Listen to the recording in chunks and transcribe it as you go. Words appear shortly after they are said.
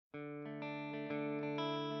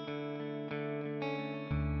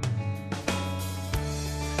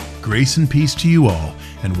Grace and peace to you all,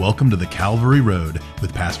 and welcome to the Calvary Road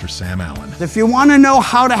with Pastor Sam Allen. If you want to know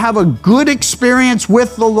how to have a good experience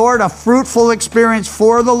with the Lord, a fruitful experience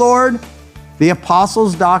for the Lord, the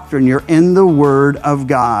Apostles' Doctrine, you're in the Word of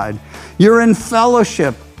God. You're in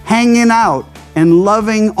fellowship, hanging out, and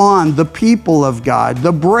loving on the people of God.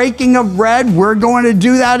 The breaking of bread, we're going to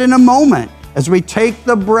do that in a moment as we take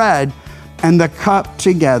the bread and the cup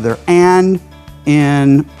together and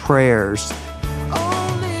in prayers.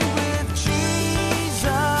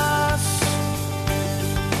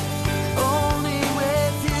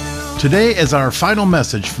 Today is our final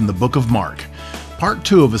message from the book of Mark. Part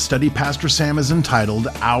 2 of a study Pastor Sam is entitled,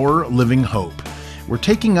 Our Living Hope. We're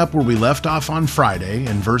taking up where we left off on Friday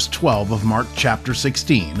in verse 12 of Mark chapter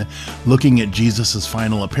 16, looking at Jesus'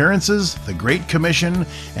 final appearances, the Great Commission,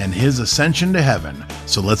 and his ascension to heaven.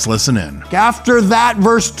 So let's listen in. After that,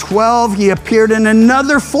 verse 12, he appeared in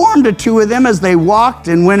another form to two of them as they walked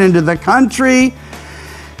and went into the country.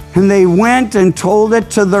 And they went and told it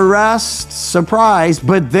to the rest, surprise,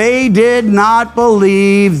 but they did not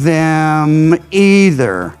believe them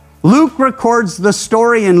either. Luke records the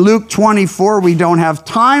story in Luke 24. We don't have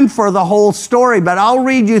time for the whole story, but I'll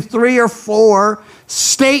read you 3 or 4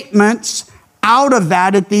 statements out of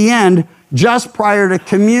that at the end, just prior to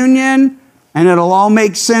communion, and it'll all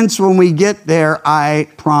make sense when we get there, I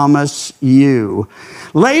promise you.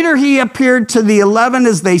 Later he appeared to the 11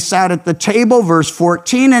 as they sat at the table, verse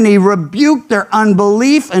 14, and he rebuked their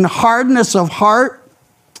unbelief and hardness of heart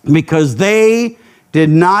because they did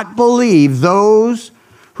not believe those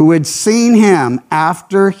who had seen him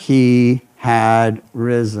after he had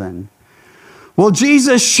risen. Well,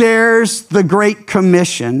 Jesus shares the Great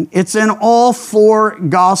Commission. It's in all 4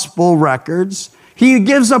 gospel records. He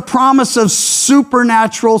gives a promise of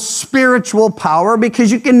supernatural spiritual power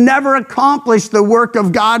because you can never accomplish the work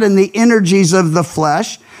of God in the energies of the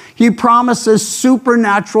flesh. He promises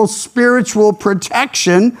supernatural spiritual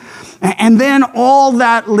protection. And then all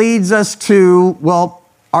that leads us to, well,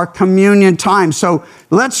 our communion time. So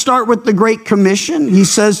let's start with the Great Commission. He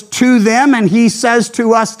says to them, and he says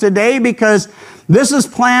to us today, because this is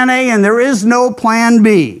plan A and there is no plan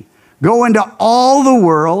B. Go into all the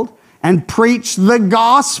world and preach the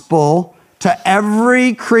gospel to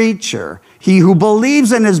every creature. He who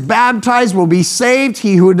believes and is baptized will be saved.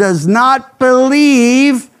 He who does not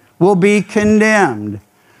believe will be condemned.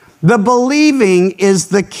 The believing is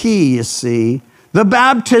the key, you see. The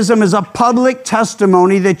baptism is a public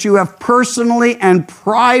testimony that you have personally and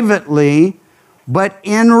privately, but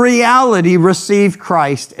in reality, received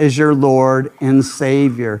Christ as your Lord and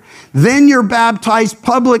Savior. Then you're baptized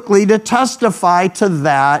publicly to testify to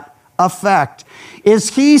that effect.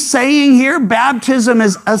 Is he saying here baptism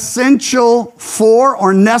is essential for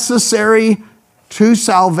or necessary to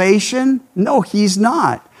salvation? No, he's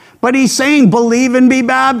not. But he's saying believe and be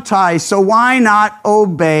baptized. So why not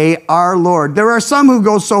obey our Lord? There are some who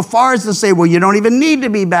go so far as to say, well, you don't even need to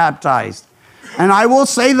be baptized. And I will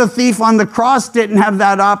say the thief on the cross didn't have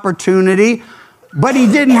that opportunity, but he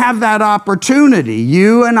didn't have that opportunity.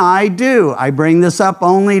 You and I do. I bring this up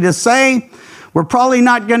only to say we're probably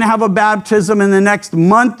not going to have a baptism in the next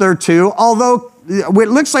month or 2, although it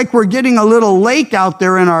looks like we're getting a little lake out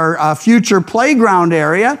there in our future playground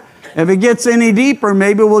area. If it gets any deeper,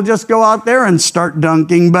 maybe we'll just go out there and start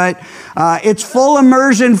dunking. But it's full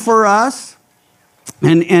immersion for us.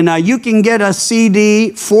 And you can get a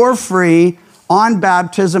CD for free on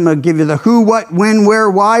baptism. It'll give you the who, what, when, where,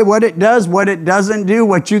 why, what it does, what it doesn't do,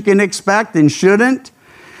 what you can expect and shouldn't.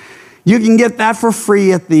 You can get that for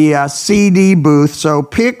free at the CD booth. So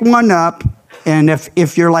pick one up. And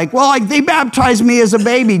if you're like, well, they baptized me as a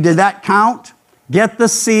baby, did that count? Get the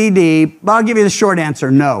CD. Well, I'll give you the short answer,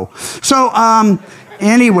 no. So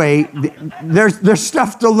anyway, there's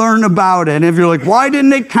stuff to learn about it. And if you're like, why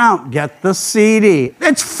didn't it count? Get the CD.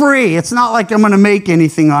 It's free. It's not like I'm going to make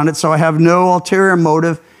anything on it, so I have no ulterior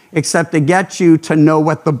motive except to get you to know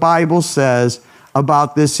what the Bible says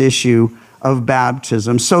about this issue of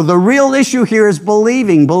baptism. So the real issue here is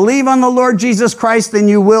believing. Believe on the Lord Jesus Christ and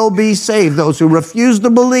you will be saved. Those who refuse to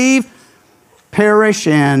believe perish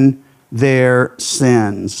in their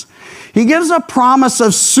sins. He gives a promise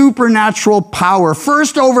of supernatural power.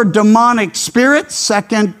 First, over demonic spirits.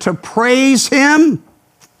 Second, to praise him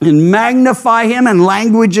and magnify him in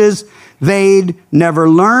languages they'd never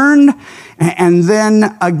learned. And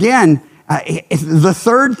then again, the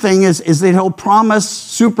third thing is that he'll promise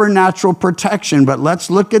supernatural protection. But let's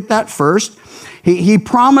look at that first. He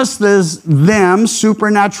promises them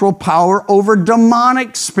supernatural power over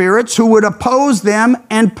demonic spirits who would oppose them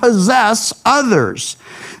and possess others.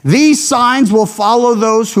 These signs will follow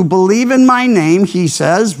those who believe in my name, he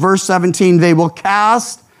says. Verse 17, they will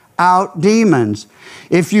cast out demons.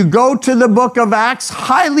 If you go to the book of Acts,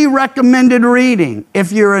 highly recommended reading.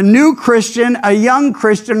 If you're a new Christian, a young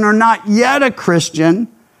Christian, or not yet a Christian,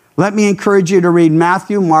 let me encourage you to read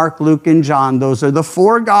Matthew, Mark, Luke, and John. Those are the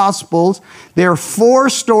 4 Gospels. They're 4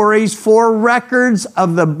 stories, 4 records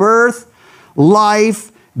of the birth,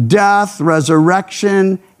 life, death,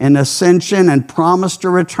 resurrection, and ascension, and promise to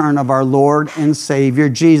return of our Lord and Savior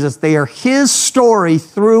Jesus. They are his story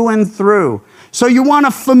through and through. So you want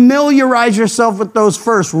to familiarize yourself with those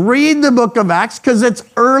first. Read the book of Acts because it's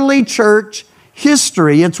early church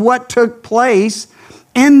history. It's what took place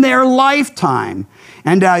in their lifetime.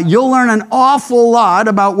 And you'll learn an awful lot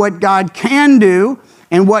about what God can do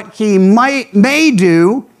and what he may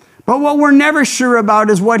do. But what we're never sure about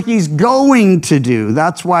is what he's going to do.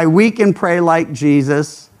 That's why we can pray like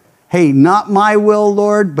Jesus. Hey, not my will,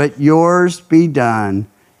 Lord, but yours be done.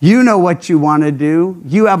 You know what you want to do.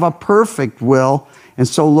 You have a perfect will. And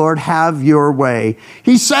so, Lord, have your way.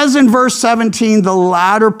 He says in verse 17, the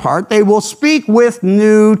latter part, they will speak with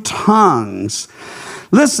new tongues.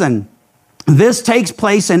 Listen, this takes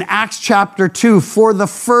place in Acts chapter 2 for the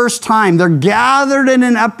first time. They're gathered in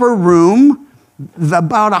an upper room,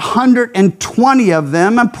 about 120 of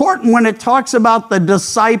them. Important when it talks about the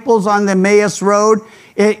disciples on the Emmaus Road,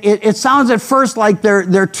 it sounds at first like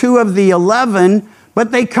they're 2 of the 11,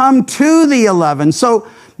 but they come to the 11. So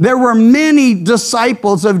there were many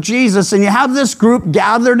disciples of Jesus, and you have this group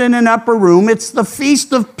gathered in an upper room. It's the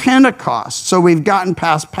Feast of Pentecost. So we've gotten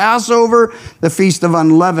past Passover, the Feast of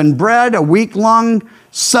Unleavened Bread, a week-long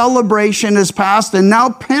celebration is passed, and now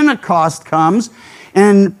Pentecost comes,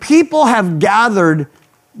 and people have gathered,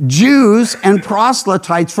 Jews and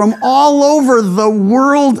proselytes from all over the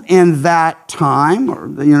world in that time, or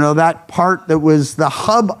that part that was the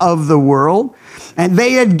hub of the world. And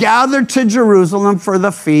they had gathered to Jerusalem for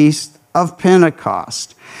the Feast of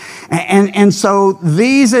Pentecost. And so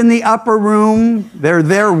these in the upper room, they're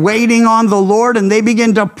there waiting on the Lord, and they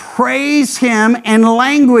begin to praise him in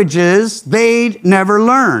languages they'd never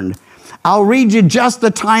learned. I'll read you just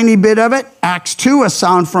a tiny bit of it. Acts 2, a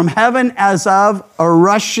sound from heaven as of a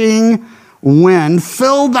rushing wind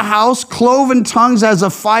filled the house. Cloven tongues as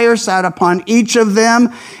of fire sat upon each of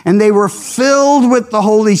them, and they were filled with the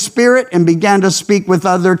Holy Spirit and began to speak with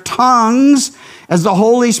other tongues as the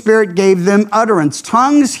Holy Spirit gave them utterance.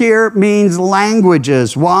 Tongues here means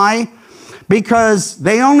languages. Why? Because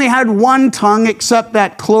they only had one tongue except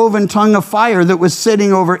that cloven tongue of fire that was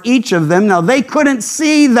sitting over each of them. Now, they couldn't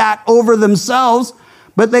see that over themselves,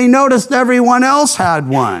 but they noticed everyone else had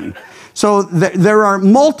one. So there are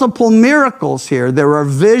multiple miracles here. There are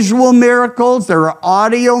visual miracles. There are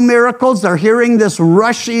audio miracles. They're hearing this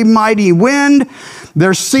rushy, mighty wind.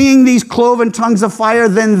 They're seeing these cloven tongues of fire.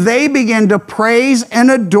 Then they begin to praise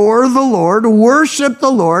and adore the Lord, worship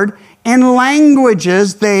the Lord in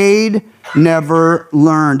languages they'd never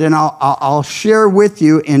learned. And I'll share with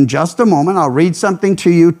you in just a moment. I'll read something to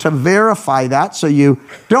you to verify that so you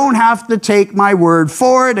don't have to take my word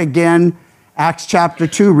for it. Again, Acts chapter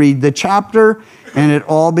 2, read the chapter, and it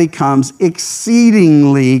all becomes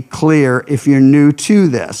exceedingly clear if you're new to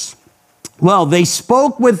this. Well, they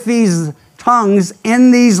spoke with these tongues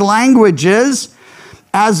in these languages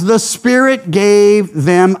as the Spirit gave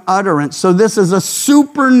them utterance. So this is a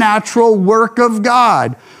supernatural work of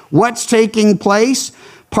God. What's taking place?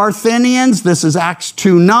 Parthians, this is Acts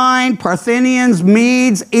 2:9. Parthians,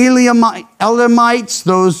 Medes, Elamites,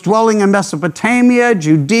 those dwelling in Mesopotamia,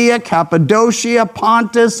 Judea, Cappadocia,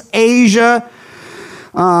 Pontus, Asia,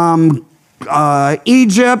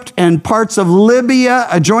 Egypt, and parts of Libya,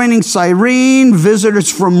 adjoining Cyrene,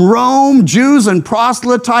 visitors from Rome, Jews and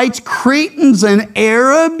proselytes, Cretans and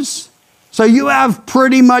Arabs. So you have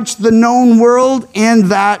pretty much the known world in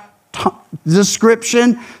that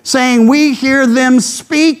description, saying we hear them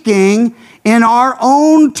speaking in our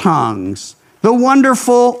own tongues the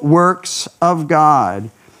wonderful works of God.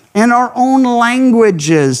 In our own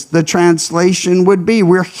languages, the translation would be.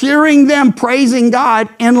 We're hearing them praising God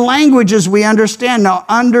in languages we understand. Now,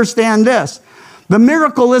 understand this. The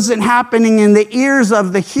miracle isn't happening in the ears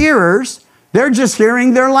of the hearers. They're just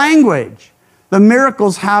hearing their language. The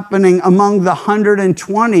miracle's happening among the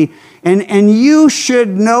 120. And you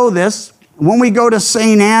should know this. When we go to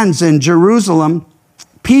St. Anne's in Jerusalem,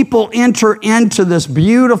 people enter into this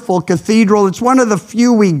beautiful cathedral. It's one of the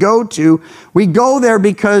few we go to. We go there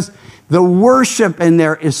because the worship in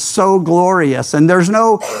there is so glorious. And there's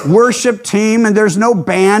no worship team, and there's no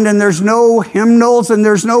band, and there's no hymnals, and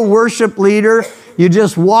there's no worship leader. You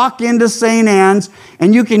just walk into St. Anne's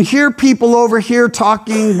and you can hear people over here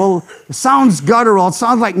talking. Well, it sounds guttural. It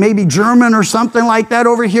sounds like maybe German or something like that.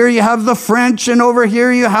 Over here you have the French, and over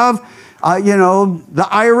here you have, the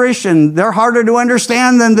Irish, and they're harder to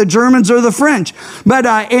understand than the Germans or the French. But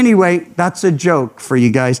anyway, that's a joke for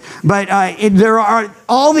you guys. But there are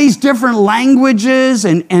all these different languages,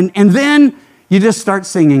 and then you just start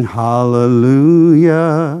singing, hallelujah,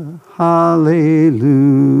 hallelujah.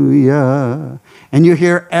 And you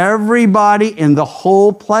hear everybody in the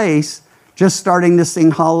whole place just starting to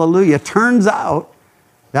sing hallelujah. Turns out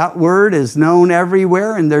that word is known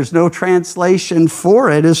everywhere, and there's no translation for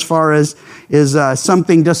it as far as is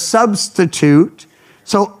something to substitute.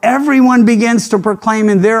 So everyone begins to proclaim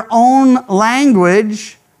in their own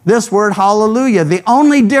language this word hallelujah. The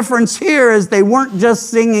only difference here is they weren't just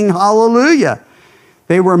singing hallelujah.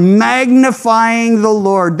 They were magnifying the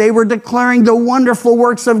Lord. They were declaring the wonderful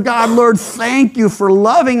works of God. Lord, thank you for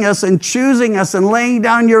loving us and choosing us and laying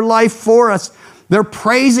down your life for us. They're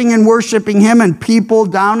praising and worshiping him, and people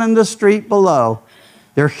down in the street below,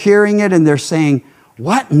 they're hearing it and they're saying,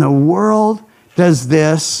 what in the world does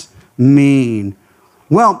this mean?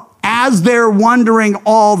 Well, as they're wondering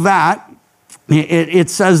all that, it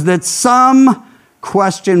says that some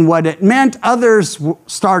questioned what it meant. Others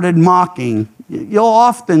started mocking. You'll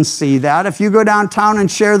often see that. If you go downtown and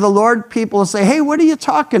share the Lord, people will say, hey, what are you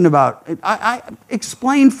talking about? I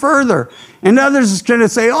explain further. And others are going to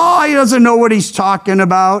say, oh, he doesn't know what he's talking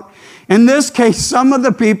about. In this case, some of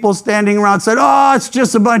the people standing around said, oh, it's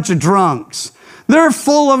just a bunch of drunks. They're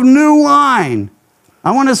full of new wine.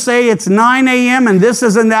 I want to say it's 9 a.m. and this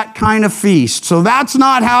isn't that kind of feast. So that's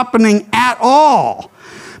not happening at all.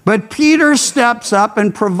 But Peter steps up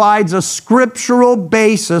and provides a scriptural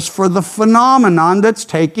basis for the phenomenon that's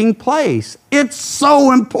taking place. It's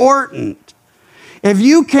so important. If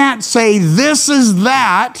you can't say this is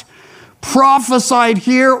that, prophesied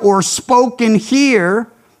here or spoken here,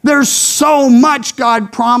 there's so much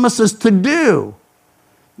God promises to do.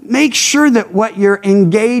 Make sure that what you're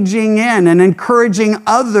engaging in and encouraging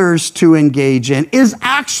others to engage in is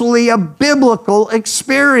actually a biblical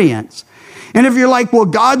experience. And if you're like, well,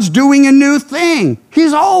 God's doing a new thing.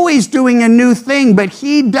 He's always doing a new thing, but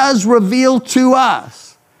he does reveal to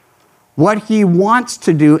us what he wants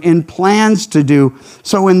to do and plans to do.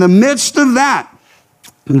 So in the midst of that,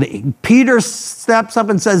 Peter steps up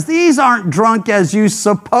and says, these aren't drunk as you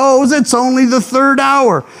suppose. It's only the third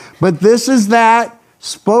hour. But this is that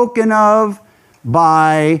spoken of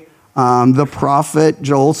by the prophet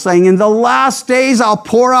Joel, saying, in the last days I'll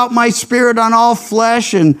pour out my spirit on all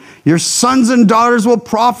flesh, and your sons and daughters will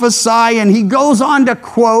prophesy. And he goes on to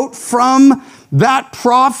quote from that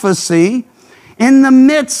prophecy. In the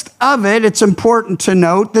midst of it, it's important to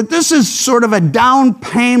note that this is sort of a down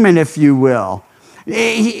payment, if you will.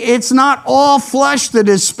 It's not all flesh that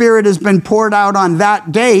his spirit has been poured out on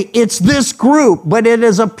that day. It's this group, but it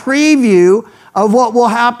is a preview of what will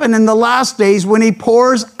happen in the last days when he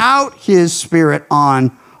pours out his spirit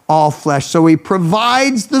on all flesh. So he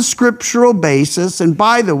provides the scriptural basis. And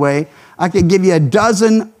by the way, I could give you a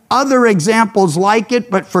dozen other examples like it,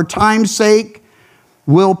 but for time's sake,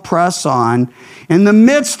 we'll press on. In the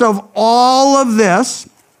midst of all of this,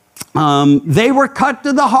 they were cut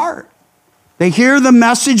to the heart. They hear the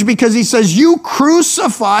message because he says, you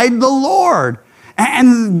crucified the Lord.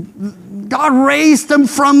 And God raised him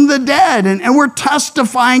from the dead. And we're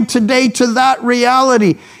testifying today to that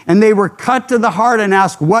reality. And they were cut to the heart and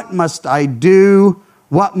asked, what must I do?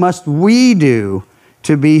 What must we do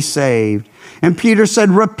to be saved? And Peter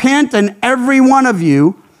said, repent, and every one of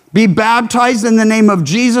you be baptized in the name of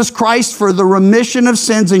Jesus Christ for the remission of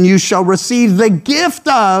sins, and you shall receive the gift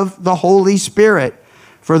of the Holy Spirit.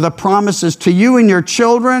 For the promises to you and your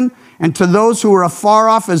children, and to those who are afar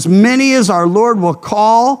off, as many as our Lord will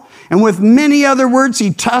call. And with many other words,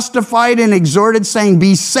 he testified and exhorted, saying,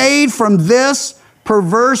 be saved from this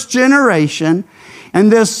perverse generation.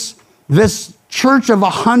 And this church of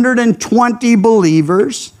 120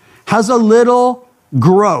 believers has a little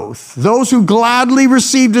growth. Those who gladly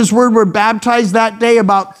received his word were baptized that day.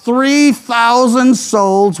 About 3,000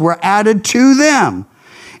 souls were added to them.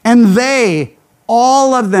 And they,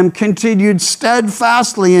 all of them, continued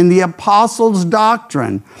steadfastly in the apostles'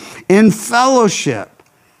 doctrine, in fellowship,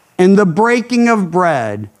 in the breaking of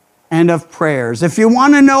bread, and of prayers. If you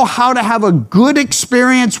want to know how to have a good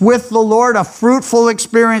experience with the Lord, a fruitful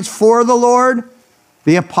experience for the Lord,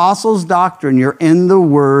 the apostles' doctrine, you're in the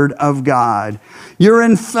Word of God. You're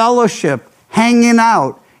in fellowship, hanging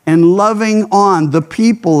out, and loving on the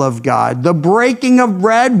people of God. The breaking of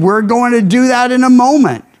bread, we're going to do that in a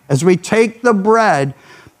moment. As we take the bread,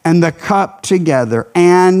 and the cup together,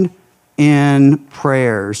 and in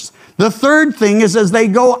prayers. The third thing is, as they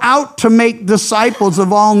go out to make disciples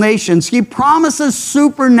of all nations, he promises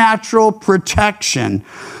supernatural protection.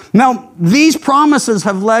 Now, these promises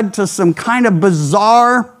have led to some kind of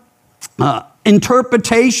bizarre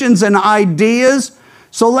interpretations and ideas.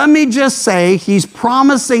 So let me just say, he's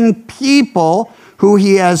promising people who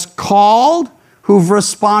he has called, who've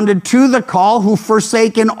responded to the call, who've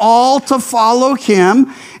forsaken all to follow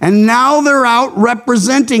him, and now they're out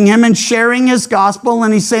representing him and sharing his gospel.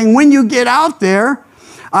 And he's saying, when you get out there,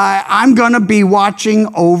 I'm going to be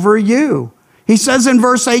watching over you. He says in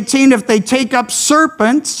verse 18, if they take up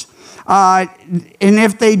serpents, and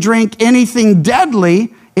if they drink anything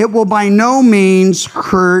deadly, it will by no means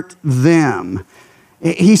hurt them.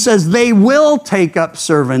 He says they will take up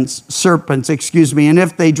serpents, and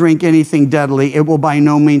if they drink anything deadly, it will by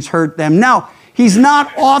no means hurt them. Now, he's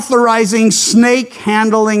not authorizing snake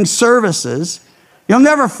handling services. You'll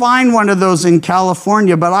never find one of those in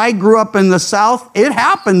California, but I grew up in the South. It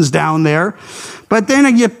happens down there. But then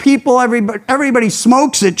everybody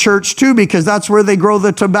smokes at church too, because that's where they grow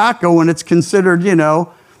the tobacco, and it's considered,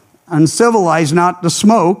 uncivilized not to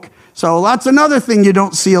smoke. So that's another thing you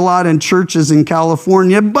don't see a lot in churches in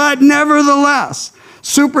California, but nevertheless,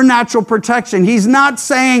 supernatural protection. He's not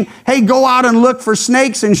saying, hey, go out and look for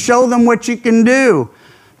snakes and show them what you can do.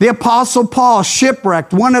 The Apostle Paul,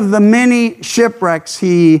 shipwrecked, one of the many shipwrecks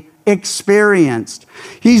he experienced.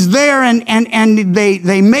 He's there and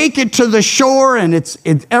they make it to the shore, and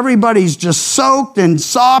everybody's just soaked and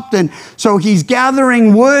sopped, and so he's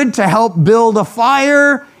gathering wood to help build a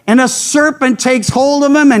fire. And a serpent takes hold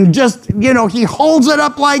of him and he holds it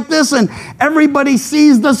up like this, and everybody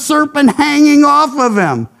sees the serpent hanging off of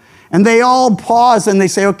him. And they all pause and they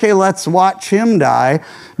say, okay, let's watch him die,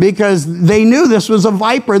 because they knew this was a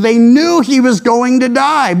viper. They knew he was going to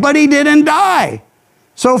die, but he didn't die.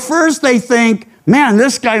 So first they think, man,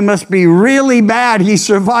 this guy must be really bad. He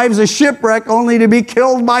survives a shipwreck only to be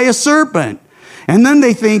killed by a serpent. And then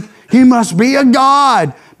they think he must be a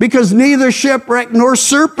god, because neither shipwreck nor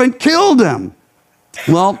serpent killed him.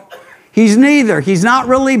 Well, he's neither. He's not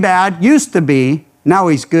really bad. Used to be. Now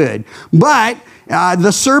he's good. But the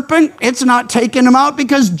serpent, it's not taking him out,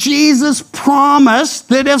 because Jesus promised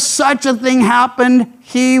that if such a thing happened,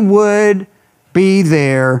 he would be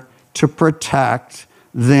there to protect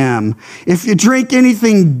them. If you drink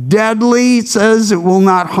anything deadly, it says, it will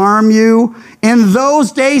not harm you. In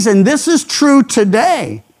those days, and this is true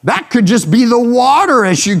today, that could just be the water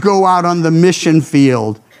as you go out on the mission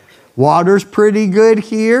field. Water's pretty good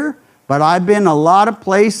here, but I've been a lot of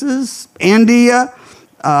places, India,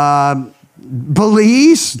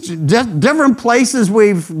 Belize, different places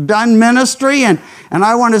we've done ministry, and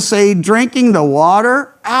I want to say drinking the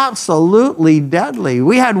water, absolutely deadly.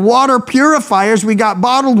 We had water purifiers. We got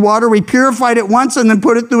bottled water. We purified it once and then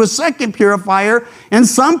put it through a second purifier, and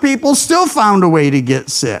some people still found a way to get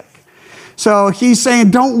sick. So he's saying,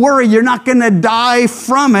 don't worry, you're not going to die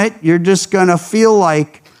from it. You're just going to feel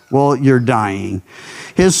like, well, you're dying.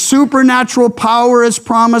 His supernatural power is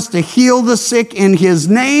promised to heal the sick in his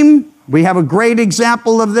name. We have a great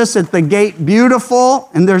example of this at the Gate Beautiful.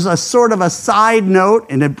 And there's a sort of a side note,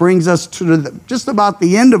 and it brings us to just about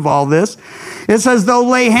the end of all this. It says, they'll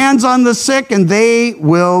lay hands on the sick and they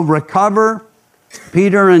will recover.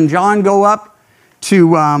 Peter and John go up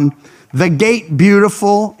to the Gate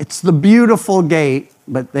Beautiful. It's the beautiful gate,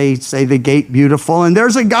 but they say the Gate Beautiful. And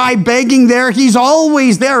there's a guy begging there. He's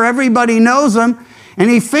always there. Everybody knows him. And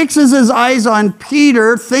he fixes his eyes on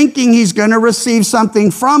Peter, thinking he's going to receive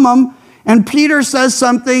something from him. And Peter says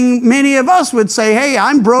something many of us would say, hey,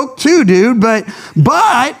 I'm broke too, dude. But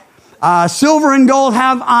silver and gold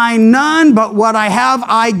have I none, but what I have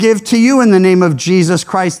I give to you in the name of Jesus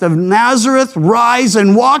Christ of Nazareth. Rise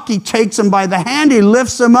and walk. He takes him by the hand. He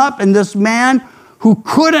lifts him up. And this man who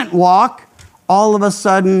couldn't walk, all of a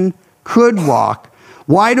sudden could walk.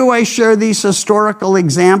 Why do I share these historical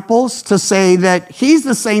examples? To say that he's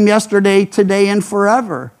the same yesterday, today, and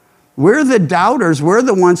forever. We're the doubters. We're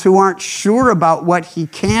the ones who aren't sure about what he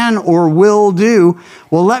can or will do.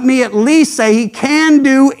 Well, let me at least say he can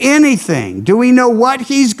do anything. Do we know what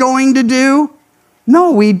he's going to do?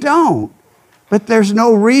 No, we don't. But there's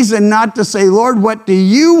no reason not to say, Lord, what do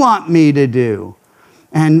you want me to do?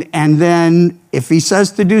 And then if he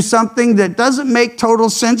says to do something that doesn't make total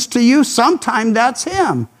sense to you, sometime that's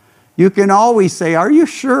him. You can always say, are you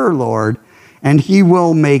sure, Lord? And he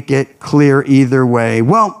will make it clear either way.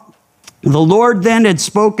 Well, The Lord then had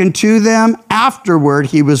spoken to them. Afterward,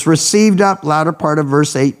 he was received up, latter part of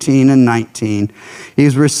verse 18 and 19. He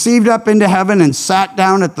was received up into heaven and sat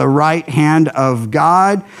down at the right hand of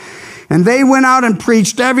God. And they went out and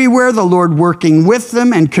preached everywhere, the Lord working with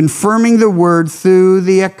them and confirming the word through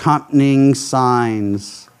the accompanying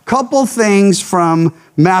signs. Couple things from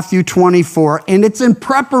Matthew 24, and it's in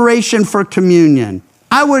preparation for communion.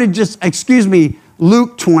 I would have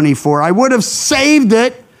Luke 24. I would have saved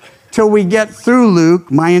it till we get through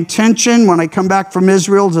Luke. My intention when I come back from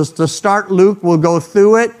Israel is to start Luke. We'll go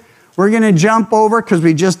through it. We're going to jump over, because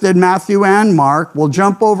we just did Matthew and Mark. We'll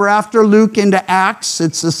jump over after Luke into Acts.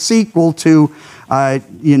 It's a sequel to,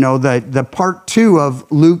 the part 2 of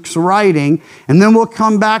Luke's writing. And then we'll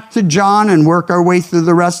come back to John and work our way through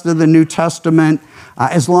the rest of the New Testament,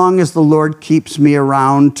 as long as the Lord keeps me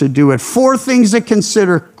around to do it. 4 things to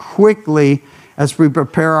consider quickly as we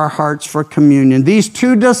prepare our hearts for communion. These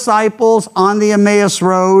 2 disciples on the Emmaus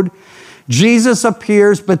Road, Jesus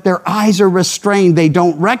appears, but their eyes are restrained. They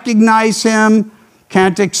don't recognize him.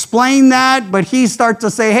 Can't explain that, but he starts to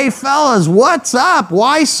say, hey, fellas, what's up?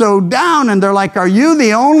 Why so down? And they're like, are you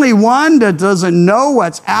the only one that doesn't know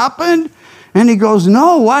what's happened? And he goes,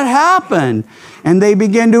 no, what happened? And they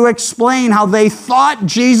begin to explain how they thought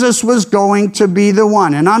Jesus was going to be the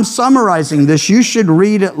one. And I'm summarizing this. You should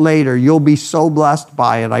read it later. You'll be so blessed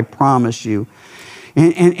by it, I promise you.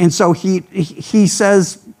 And so he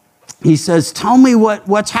says, tell me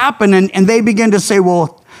what's happened. And they begin to say,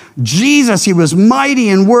 well, Jesus, he was mighty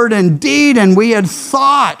in word and deed, and we had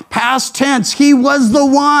thought, past tense, he was the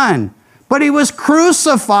one. But he was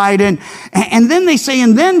crucified. And then they say,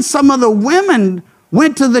 and then some of the women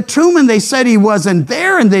went to the tomb and they said he wasn't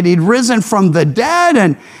there and that he'd risen from the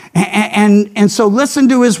dead. And so listen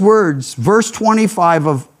to his words. Verse 25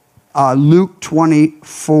 of Luke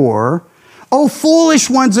 24. O foolish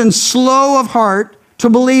ones and slow of heart to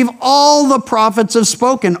believe all the prophets have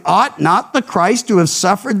spoken. Ought not the Christ to have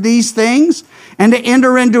suffered these things and to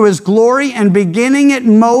enter into his glory? And beginning at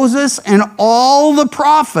Moses and all the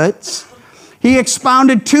prophets, he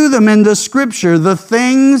expounded to them in the scripture the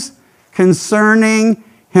things concerning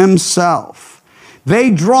himself. They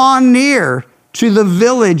draw near to the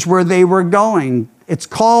village where they were going. It's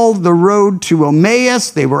called the road to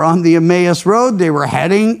Emmaus. They were on the Emmaus road. They were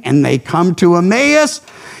heading, and they come to Emmaus.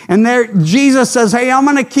 And there, Jesus says, hey, I'm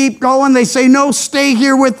going to keep going. They say, no, stay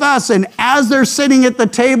here with us. And as they're sitting at the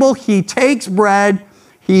table, he takes bread,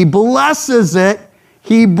 he blesses it,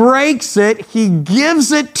 he breaks it, he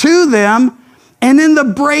gives it to them. And in the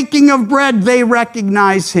breaking of bread, they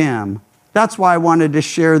recognize him. That's why I wanted to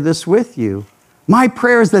share this with you. My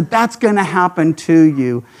prayer is that that's going to happen to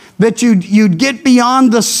you. That you'd get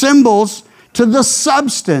beyond the symbols to the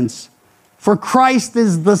substance. For Christ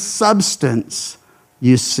is the substance,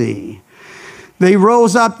 you see. They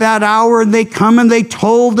rose up that hour and they come and they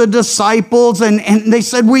told the disciples and they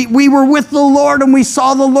said, we were with the Lord and we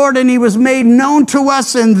saw the Lord and he was made known to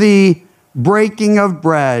us in the breaking of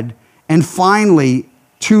bread. And finally,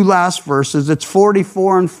 2 last verses, it's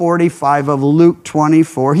 44 and 45 of Luke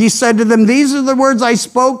 24. He said to them, these are the words I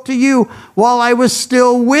spoke to you while I was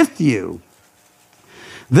still with you,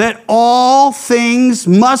 that all things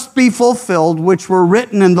must be fulfilled which were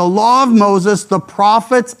written in the law of Moses, the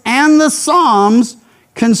prophets, and the Psalms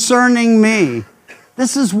concerning me.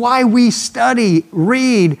 This is why we study,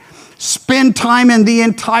 read, spend time in the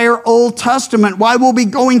entire Old Testament, why we'll be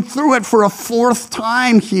going through it for a 4th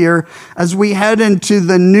time here as we head into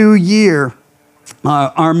the new year,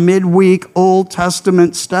 our midweek Old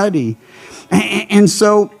Testament study. And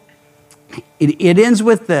so it ends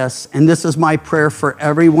with this, and this is my prayer for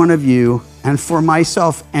every one of you and for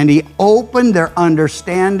myself. And he opened their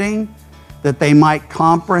understanding that they might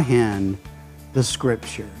comprehend the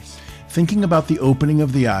scriptures. Thinking about the opening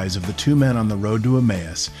of the eyes of the 2 men on the road to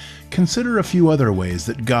Emmaus, consider a few other ways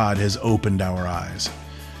that God has opened our eyes.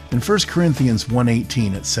 In 1 Corinthians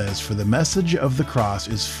 1:18 it says, for the message of the cross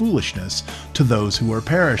is foolishness to those who are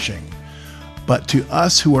perishing, but to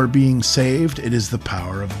us who are being saved it is the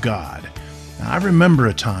power of God. Now, I remember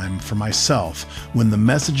a time for myself when the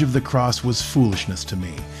message of the cross was foolishness to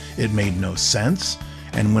me. It made no sense,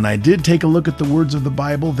 and when I did take a look at the words of the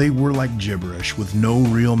Bible, they were like gibberish with no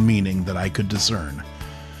real meaning that I could discern.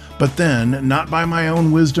 But then, not by my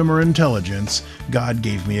own wisdom or intelligence, God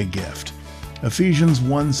gave me a gift. Ephesians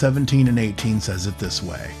 1:17 and 18 says it this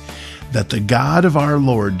way, that the God of our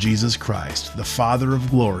Lord Jesus Christ, the Father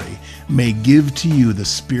of glory, may give to you the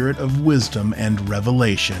spirit of wisdom and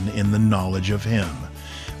revelation in the knowledge of him,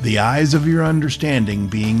 the eyes of your understanding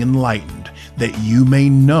being enlightened, that you may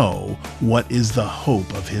know what is the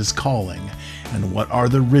hope of his calling, and what are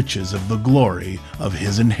the riches of the glory of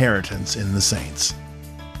his inheritance in the saints.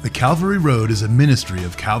 The Calvary Road is a ministry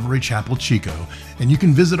of Calvary Chapel Chico, and you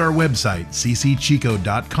can visit our website,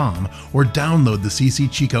 ccchico.com, or download the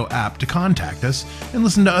CC Chico app to contact us and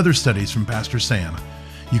listen to other studies from Pastor Sam.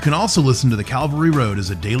 You can also listen to The Calvary Road as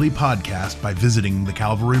a daily podcast by visiting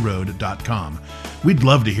thecalvaryroad.com. We'd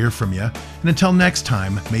love to hear from you, and until next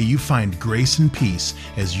time, may you find grace and peace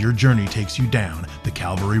as your journey takes you down the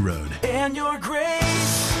Calvary Road. And your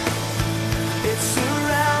grace